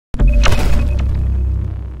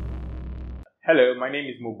Hello, my name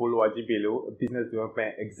is Mobolo Ajibelo, a business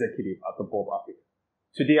development executive at the Bob Africa.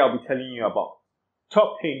 Today I'll be telling you about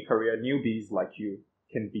top paying career newbies like you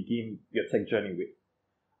can begin your tech journey with.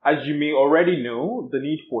 As you may already know, the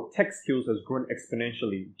need for tech skills has grown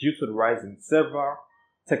exponentially due to the rise in several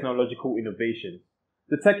technological innovations.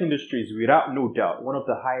 The tech industry is without no doubt one of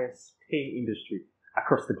the highest paying industries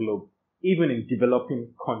across the globe, even in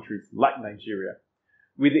developing countries like Nigeria.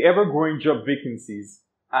 With the ever-growing job vacancies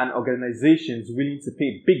and organizations willing to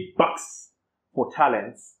pay big bucks for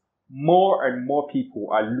talents, more and more people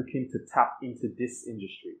are looking to tap into this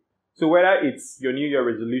industry. So whether it's your New Year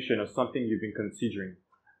resolution or something you've been considering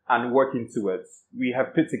and working towards, we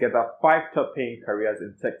have put together 5 top paying careers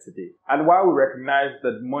in tech today. And while we recognize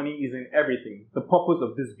that money isn't everything, the purpose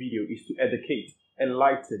of this video is to educate,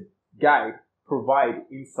 enlighten, guide, provide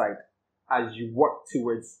insight as you work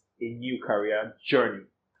towards a new career journey.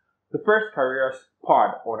 The first career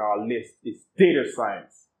part on our list is data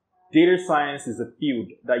science. Data science is a field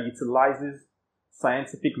that utilizes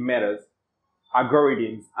scientific methods,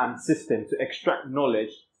 algorithms, and systems to extract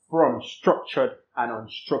knowledge from structured and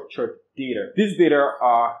unstructured data. These data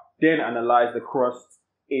are then analyzed across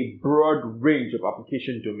a broad range of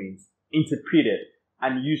application domains, interpreted,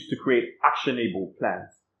 and used to create actionable plans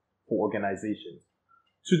for organizations.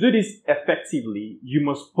 To do this effectively, you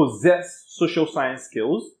must possess social science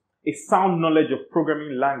skills, a sound knowledge of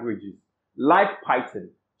programming languages like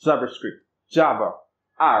Python, JavaScript, Java,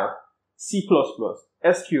 R, C++,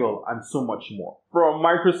 SQL, and so much more. From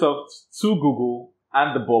Microsoft to Google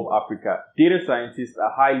and the Bob Africa, data scientists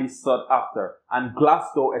are highly sought after, and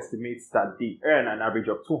Glassdoor estimates that they earn an average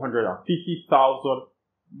of $250,000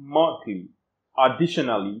 monthly.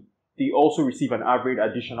 Additionally, they also receive an average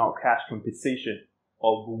additional cash compensation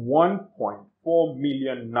of 1.4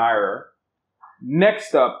 million naira.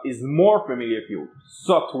 Next up is more familiar field,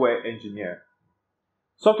 software engineer.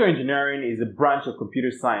 Software engineering is a branch of computer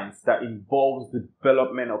science that involves the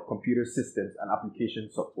development of computer systems and application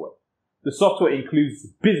software. The software includes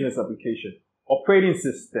business application, operating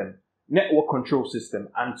system, network control system,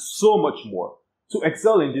 and so much more. To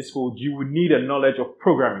excel in this field, you would need a knowledge of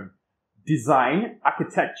programming, design,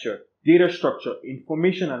 architecture, data structure,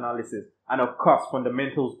 information analysis, and of course,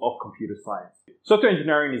 fundamentals of computer science. Software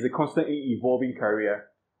engineering is a constantly evolving career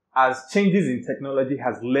as changes in technology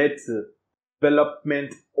has led to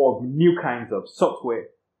development of new kinds of software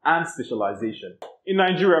and specialization. In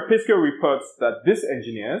Nigeria, PayScale reports that these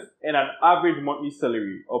engineers earn an average monthly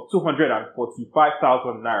salary of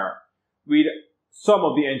 245,000 naira, with some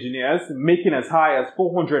of the engineers making as high as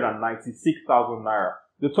 496,000 naira.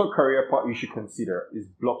 The third career path you should consider is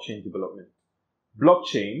blockchain development.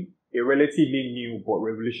 Blockchain, a relatively new but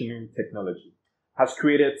revolutionary technology, has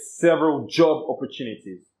created several job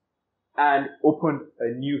opportunities and opened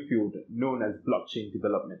a new field known as blockchain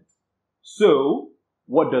development. So,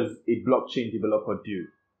 what does a blockchain developer do?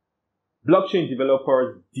 Blockchain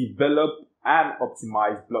developers develop and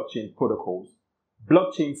optimize blockchain protocols,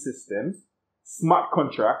 blockchain systems, smart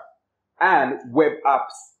contracts, and web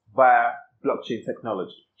apps via blockchain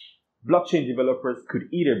technology. Blockchain developers could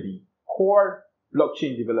either be core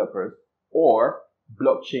blockchain developers or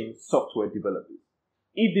blockchain software developers.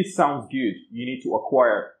 If this sounds good, you need to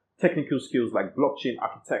acquire technical skills like blockchain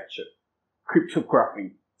architecture,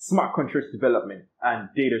 cryptography, smart contracts development, and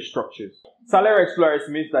data structures. Salary Explorer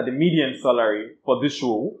estimates that the median salary for this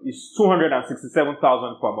role is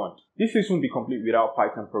 267,000 per month. This list won't be complete without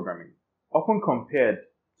Python programming. Often compared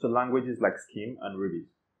to languages like Scheme and Ruby,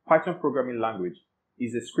 Python programming language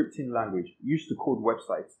is a scripting language used to code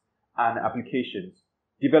websites and applications,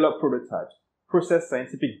 develop prototypes, process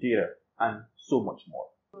scientific data, and so much more.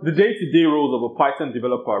 The day-to-day roles of a Python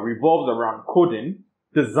developer revolves around coding,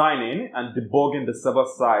 designing, and debugging the server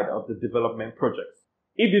side of the development projects.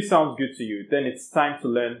 If this sounds good to you, then it's time to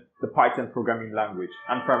learn the Python programming language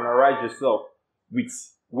and familiarize yourself with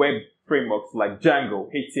web frameworks like Django,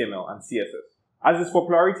 HTML, and CSS. As its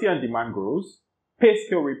popularity and demand grows,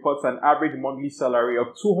 PayScale reports an average monthly salary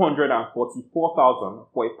of 244,000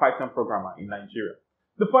 for a Python programmer in Nigeria.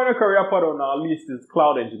 The final career path on our list is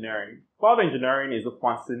cloud engineering. Cloud engineering is a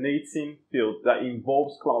fascinating field that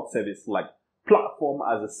involves cloud service like platform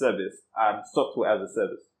as a service and software as a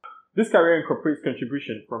service. This career incorporates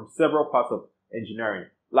contribution from several parts of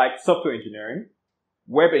engineering like software engineering,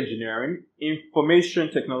 web engineering,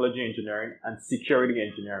 information technology engineering, and security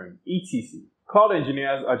engineering, etc. Cloud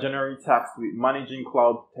engineers are generally tasked with managing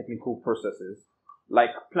cloud technical processes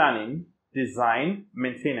like planning, design,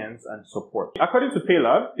 maintenance, and support. According to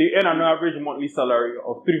Paylab, they earn an average monthly salary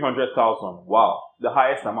of 300,000. Wow, the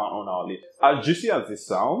highest amount on our list. As juicy as this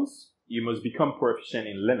sounds, you must become proficient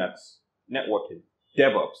in Linux, networking,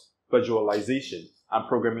 DevOps, virtualization, and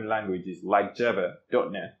programming languages like Java,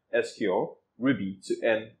 .NET, SQL, Ruby to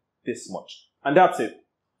earn this much. And that's it.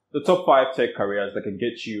 The top 5 tech careers that can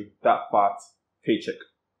get you that fat paycheck.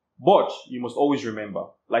 But you must always remember,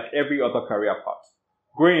 like every other career path,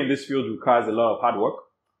 growing in this field requires a lot of hard work,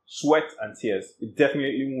 sweat, and tears. It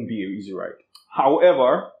definitely won't be an easy ride.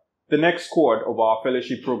 However, the next cohort of our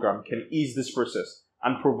fellowship program can ease this process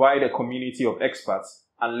and provide a community of experts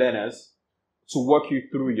and learners to work you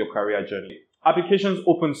through your career journey. Applications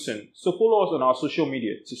open soon, so follow us on our social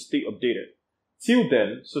media to stay updated. Till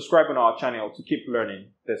then, subscribe on our channel to keep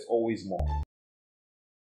learning. There's always more.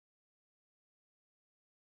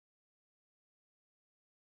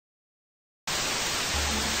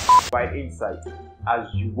 Provide insight as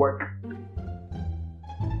you work.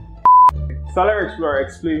 Salary Explorer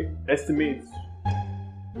estimates.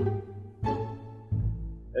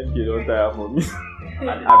 NK don't tire for me. An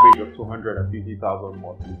average of 250,000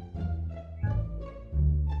 monthly.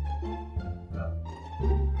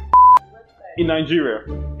 In Nigeria,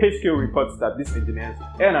 PayScale reports that these engineers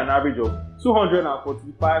earn an average of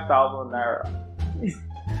 245,000 naira.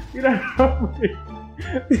 You know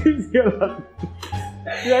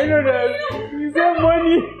yeah, I know that. You save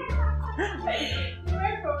money. You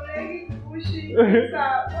went from pushing.